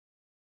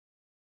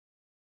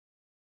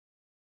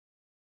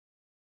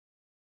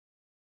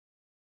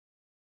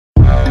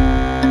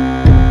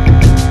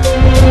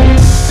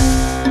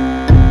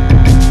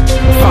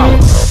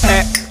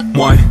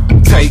one,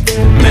 take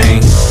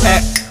Maine.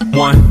 At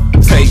one,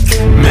 take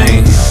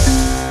Maine.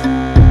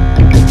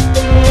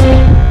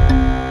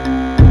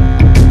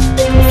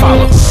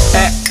 Follow.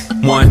 At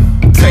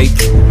one, take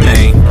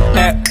Maine.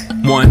 At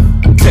one,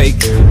 take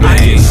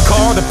Maine. I get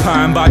called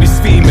upon by these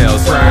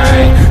females,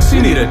 right? She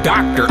need a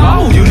doctor.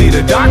 Oh, you need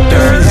a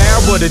doctor. She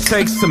have what it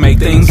takes to make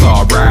things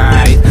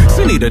alright.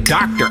 She need a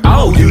doctor.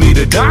 Oh, you need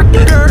a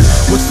doctor.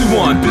 What you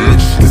want,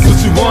 bitch? This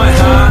what you want,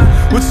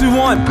 huh? What you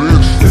want,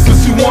 bitch? This what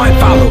you want.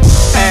 Follow.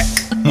 At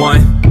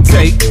one,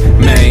 take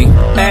Maine.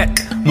 At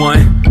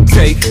one,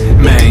 take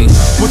Maine.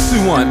 What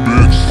you want,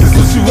 bitch? This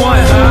what you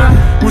want,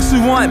 huh? What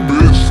you want,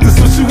 bitch? This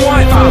what you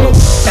want. Follow.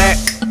 At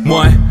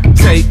one,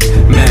 take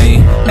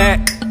Maine. At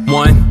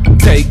one,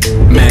 take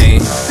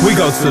Maine. We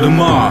go to the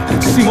mall.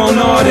 She want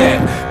all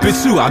that.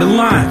 Bitch, you out of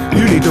line.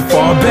 You need to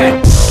fall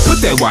back. Put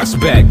that watch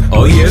back.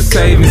 Oh yeah,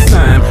 save me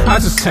time. I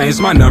just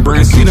changed my number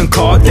and she done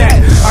called that.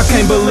 I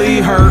can't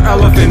believe her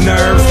elephant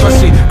nerves, but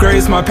she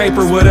grades my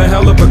paper with a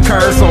hell of a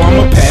curve. So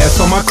I'ma pass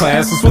on my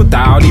classes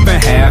without even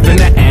having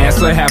to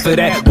answer half of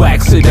that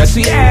whack shit that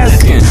she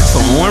asking. So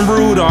on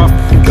Rudolph,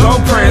 go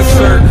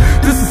Prancer.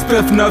 This is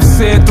fifth enough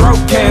said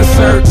throat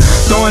cancer.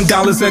 Throwing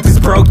dollars at these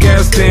broke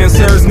ass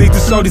dancers. Need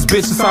to show these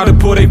bitches how to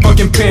pull they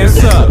fucking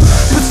pants up.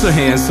 Put your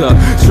hands up.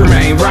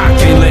 Jermaine Rock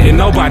ain't letting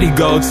nobody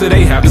go till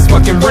they have this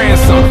fucking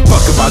ransom.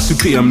 Fuck about you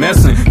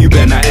PMSing, you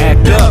better not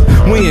act up.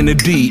 We in the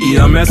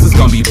DEMS is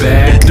gonna be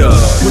backed up.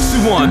 What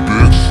you want,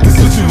 bitch? This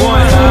what you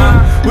want,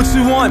 huh? What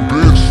you want,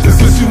 bitch?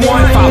 This what you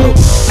want. Follow.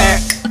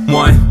 At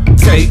one,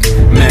 take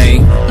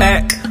Maine.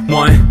 At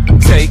one,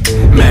 take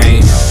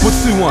Maine. What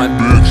you want,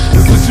 bitch?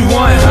 This what you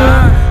want,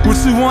 huh? What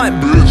you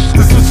want, bitch?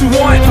 This what you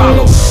want.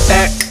 Follow.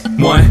 At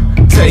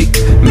one, take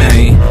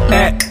Maine.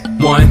 At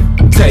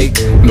one, take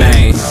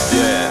Maine.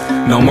 Yeah.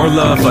 No more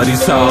love for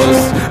these hoes.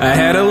 I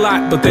had a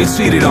lot, but they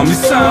cheated on me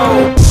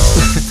so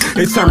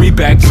they turned me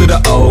back to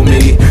the old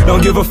me.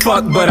 Don't give a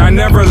fuck, but I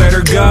never let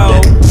her go.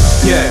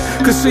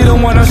 Yeah, cause she the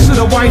one I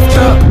should've wiped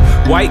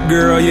up. White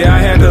girl, yeah, I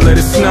had to let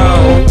it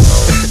snow.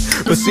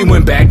 But she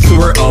went back to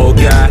her old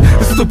guy.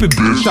 The stupid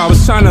bitch, I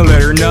was trying to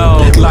let her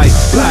know. Like,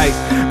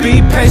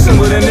 be patient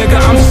with a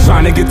nigga. I'm just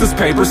trying to get this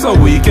paper so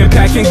we can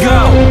pack and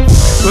go.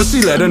 But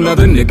she let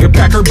another nigga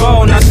pack her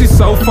bowl. Now she's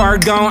so far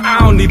gone, I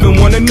don't even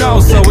wanna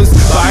know. So it's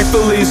bye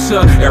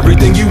Felicia,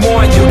 everything you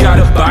want, you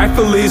gotta buy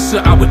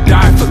Felicia. I would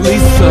die for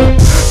Lisa.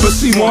 But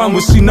she want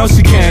what she knows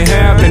she can't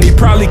have, and he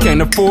probably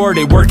can't afford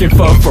it working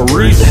for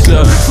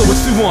Felicia. So what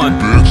you want,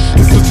 bitch?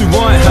 This what you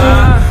want,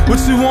 huh? What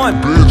you want,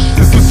 bitch?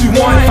 This what you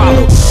want.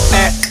 Follow.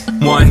 At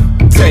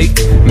one, take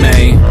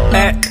Maine.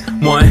 At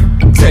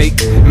one, take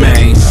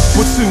Maine.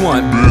 What you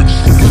want, bitch?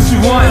 This what you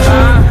want,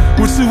 huh?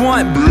 What you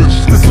want, bitch?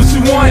 This what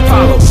you want.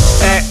 Follow.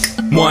 At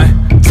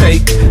one,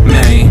 take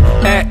Maine.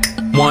 At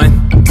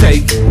one,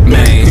 take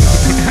Maine.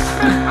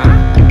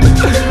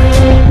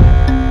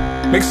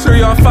 Make sure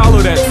y'all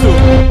follow that too.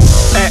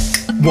 At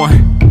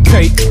one,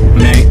 take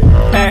Maine.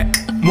 At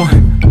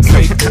one,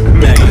 take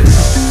Maine.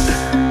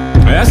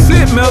 That's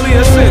it, Melly,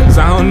 that's it. Cause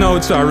I don't know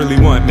what y'all really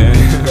want, man.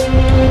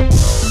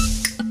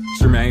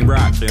 Jermaine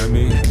Rock, you know what I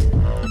mean?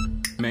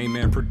 Main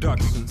Man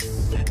Productions.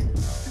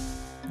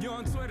 You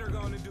on Twitter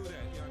gonna do that?